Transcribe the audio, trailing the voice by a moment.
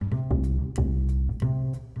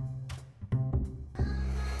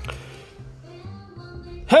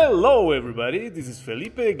Hello everybody, this is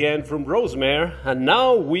Felipe again from Rosemare, and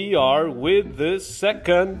now we are with the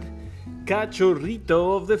second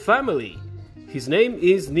cachorrito of the family. His name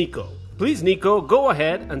is Nico. Please, Nico, go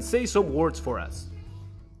ahead and say some words for us.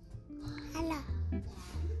 Hello.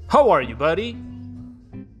 How are you, buddy?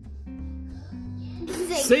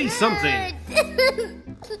 Say something.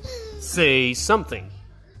 Say something.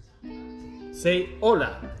 Say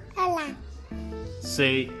hola. Hola.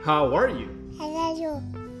 Say how are you? I love you.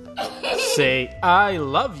 Say I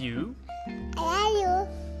love you. I love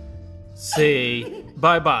you. Say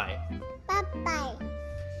bye-bye. Bye-bye.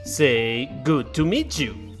 Say good to meet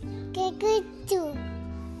you. Good too.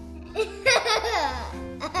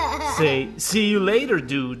 Say see you later,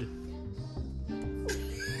 dude.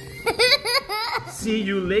 See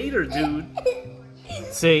you later, dude.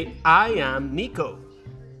 Say I am Nico.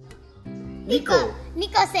 Nico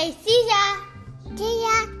say see ya. See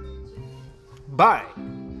ya. Bye.